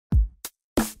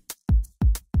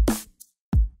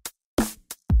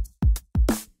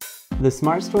The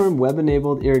SmartStorm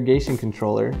web-enabled irrigation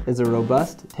controller is a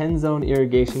robust 10-zone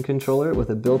irrigation controller with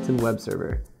a built-in web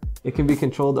server. It can be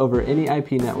controlled over any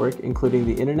IP network, including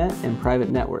the internet and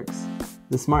private networks.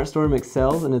 The SmartStorm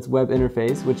excels in its web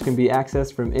interface, which can be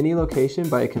accessed from any location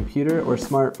by a computer or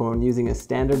smartphone using a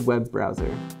standard web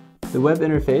browser. The web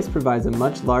interface provides a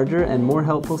much larger and more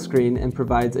helpful screen and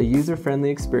provides a user-friendly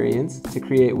experience to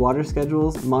create water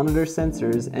schedules, monitor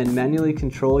sensors, and manually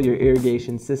control your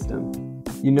irrigation system.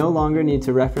 You no longer need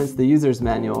to reference the user's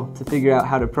manual to figure out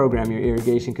how to program your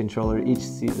irrigation controller each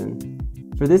season.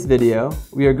 For this video,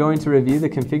 we are going to review the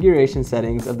configuration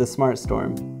settings of the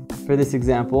SmartStorm. For this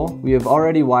example, we have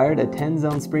already wired a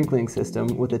 10-zone sprinkling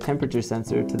system with a temperature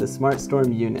sensor to the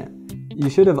SmartStorm unit. You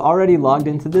should have already logged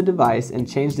into the device and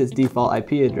changed its default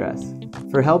IP address.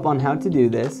 For help on how to do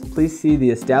this, please see the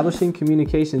Establishing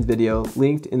Communications video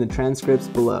linked in the transcripts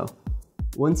below.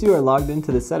 Once you are logged into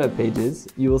the setup pages,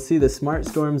 you will see the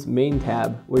SmartStorm's main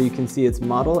tab where you can see its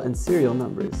model and serial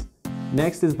numbers.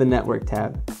 Next is the Network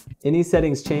tab. Any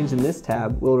settings changed in this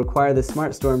tab will require the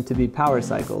SmartStorm to be power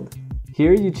cycled.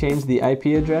 Here you change the IP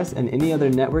address and any other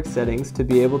network settings to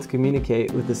be able to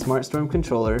communicate with the SmartStorm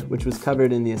controller, which was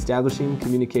covered in the Establishing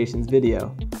Communications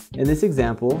video. In this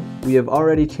example, we have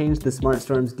already changed the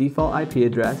SmartStorm's default IP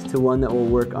address to one that will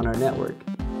work on our network.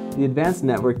 The Advanced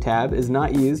Network tab is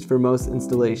not used for most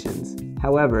installations.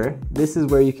 However, this is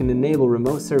where you can enable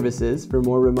remote services for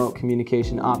more remote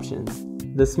communication options.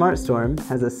 The SmartStorm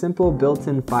has a simple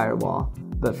built-in firewall,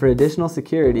 but for additional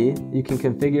security, you can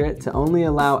configure it to only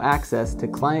allow access to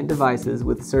client devices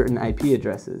with certain IP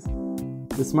addresses.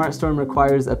 The SmartStorm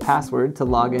requires a password to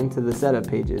log into the setup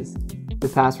pages. The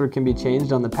password can be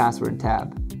changed on the Password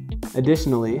tab.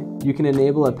 Additionally, you can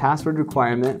enable a password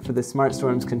requirement for the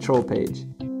SmartStorm's control page.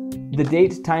 The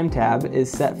Date Time tab is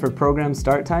set for program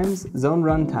start times, zone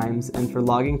run times, and for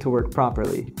logging to work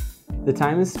properly. The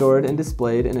time is stored and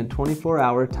displayed in a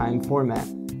 24-hour time format.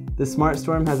 The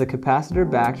SmartStorm has a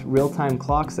capacitor-backed real-time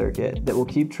clock circuit that will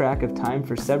keep track of time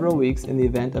for several weeks in the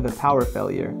event of a power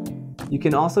failure. You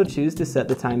can also choose to set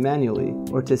the time manually,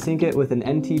 or to sync it with an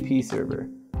NTP server.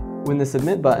 When the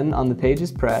Submit button on the page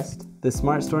is pressed, the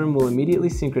SmartStorm will immediately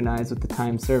synchronize with the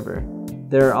time server.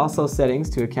 There are also settings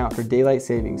to account for daylight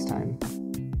savings time.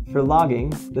 For logging,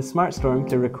 the SmartStorm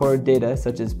can record data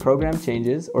such as program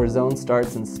changes or zone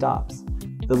starts and stops.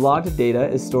 The logged data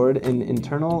is stored in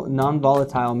internal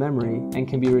non-volatile memory and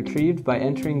can be retrieved by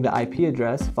entering the IP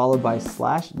address followed by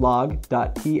 /log.txt.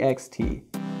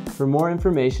 For more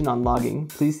information on logging,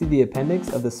 please see the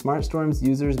appendix of the SmartStorm's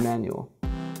user's manual.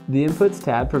 The Inputs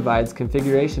tab provides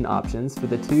configuration options for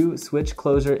the two switch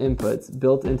closure inputs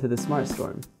built into the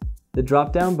SmartStorm. The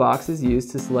drop-down box is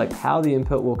used to select how the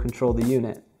input will control the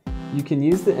unit. You can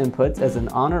use the inputs as an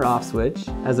on or off switch,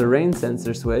 as a rain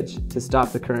sensor switch to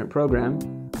stop the current program,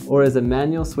 or as a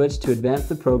manual switch to advance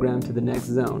the program to the next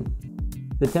zone.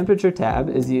 The Temperature tab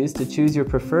is used to choose your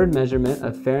preferred measurement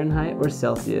of Fahrenheit or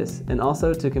Celsius, and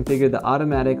also to configure the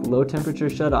automatic low temperature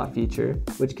shutoff feature,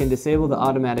 which can disable the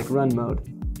automatic run mode.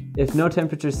 If no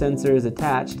temperature sensor is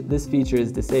attached, this feature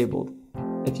is disabled.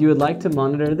 If you would like to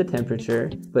monitor the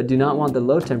temperature, but do not want the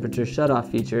low temperature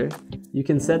shutoff feature, you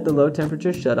can set the low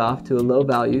temperature shutoff to a low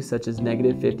value such as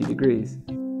 -50 degrees.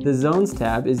 The Zones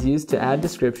tab is used to add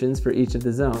descriptions for each of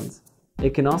the zones.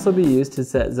 It can also be used to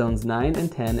set zones 9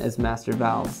 and 10 as master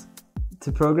valves.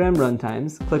 To program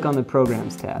runtimes, click on the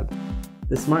Programs tab.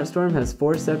 The SmartStorm has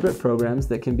 4 separate programs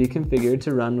that can be configured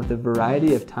to run with a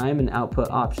variety of time and output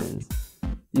options.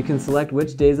 You can select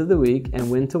which days of the week and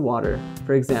when to water.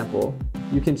 For example,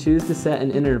 you can choose to set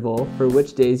an interval for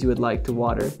which days you would like to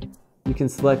water. You can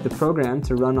select the program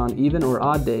to run on even or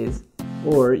odd days,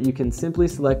 or you can simply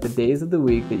select the days of the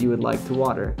week that you would like to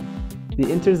water. The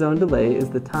interzone delay is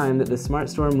the time that the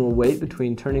SmartStorm will wait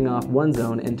between turning off one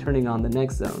zone and turning on the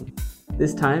next zone.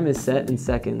 This time is set in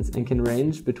seconds and can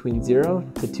range between 0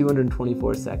 to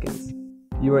 224 seconds.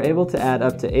 You are able to add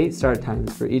up to 8 start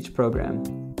times for each program.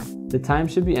 The time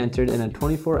should be entered in a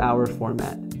 24-hour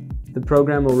format. The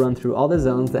program will run through all the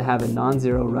zones that have a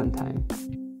non-zero runtime.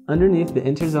 Underneath the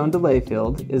interzone delay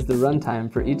field is the runtime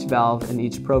for each valve and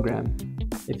each program.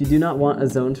 If you do not want a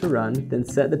zone to run, then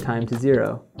set the time to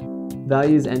 0.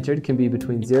 Values entered can be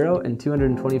between 0 and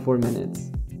 224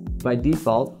 minutes. By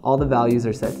default, all the values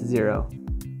are set to 0.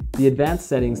 The Advanced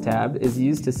Settings tab is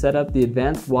used to set up the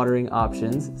advanced watering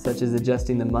options, such as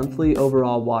adjusting the monthly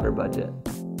overall water budget.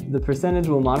 The percentage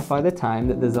will modify the time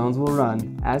that the zones will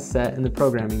run, as set in the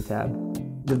Programming tab.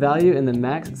 The value in the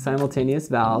max simultaneous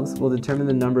valves will determine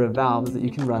the number of valves that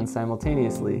you can run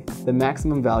simultaneously. The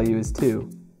maximum value is 2.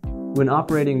 When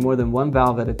operating more than one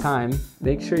valve at a time,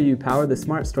 make sure you power the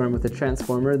SmartStorm with a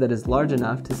transformer that is large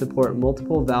enough to support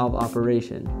multiple valve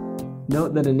operation.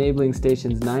 Note that enabling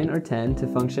stations 9 or 10 to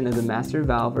function as a master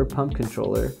valve or pump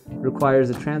controller requires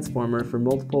a transformer for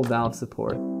multiple valve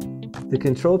support. The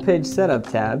Control Page Setup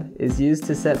tab is used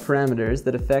to set parameters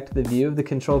that affect the view of the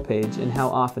control page and how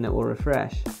often it will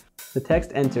refresh. The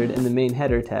text entered in the main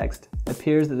header text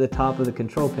appears at the top of the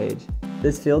control page.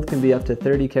 This field can be up to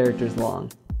 30 characters long.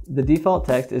 The default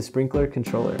text is Sprinkler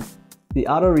Controller. The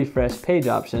Auto Refresh Page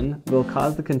option will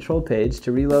cause the control page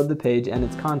to reload the page and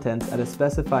its contents at a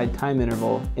specified time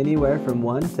interval anywhere from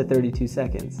 1 to 32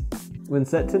 seconds. When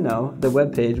set to no, the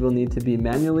web page will need to be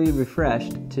manually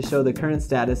refreshed to show the current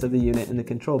status of the unit in the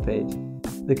control page.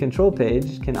 The control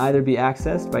page can either be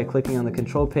accessed by clicking on the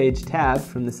Control Page tab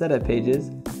from the setup pages,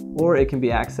 or it can be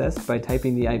accessed by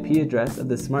typing the IP address of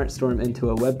the SmartStorm into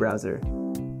a web browser.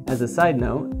 As a side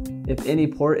note, if any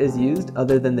port is used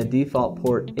other than the default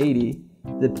port 80,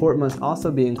 the port must also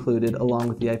be included along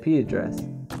with the IP address.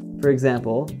 For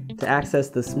example, to access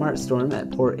the SmartStorm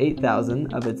at port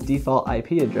 8000 of its default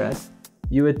IP address,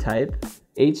 you would type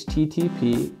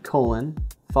http://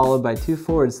 followed by 2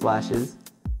 forward slashes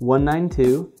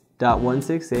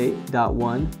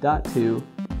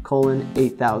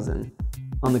 192.168.1.2:8000.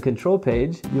 On the control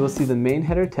page, you will see the main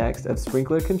header text of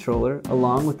Sprinkler Controller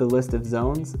along with the list of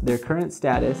zones, their current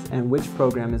status, and which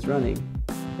program is running.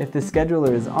 If the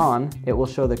scheduler is on, it will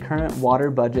show the current water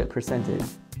budget percentage.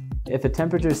 If a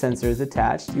temperature sensor is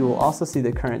attached, you will also see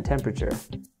the current temperature.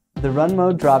 The Run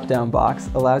Mode drop-down box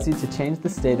allows you to change the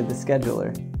state of the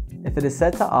scheduler. If it is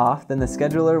set to off, then the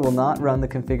scheduler will not run the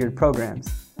configured programs.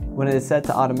 When it is set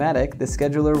to automatic, the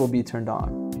scheduler will be turned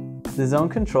on. The zone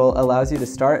control allows you to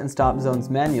start and stop zones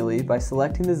manually by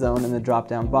selecting the zone in the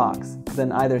drop-down box,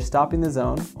 then either stopping the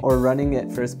zone or running it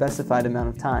for a specified amount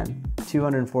of time,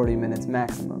 240 minutes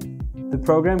maximum. The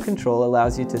program control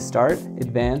allows you to start,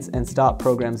 advance, and stop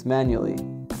programs manually.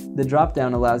 The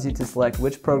drop-down allows you to select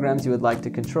which programs you would like to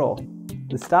control.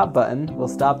 The stop button will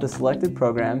stop the selected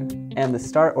program, and the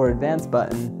start or advance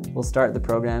button will start the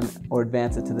program or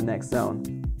advance it to the next zone.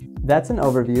 That's an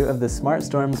overview of the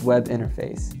SmartStorm's web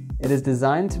interface. It is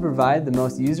designed to provide the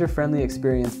most user-friendly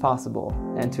experience possible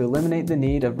and to eliminate the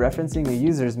need of referencing a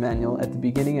user's manual at the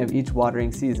beginning of each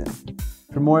watering season.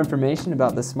 For more information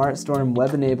about the SmartStorm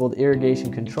web-enabled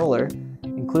irrigation controller,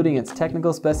 including its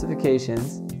technical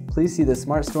specifications, please see the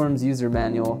SmartStorm's user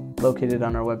manual located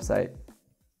on our website.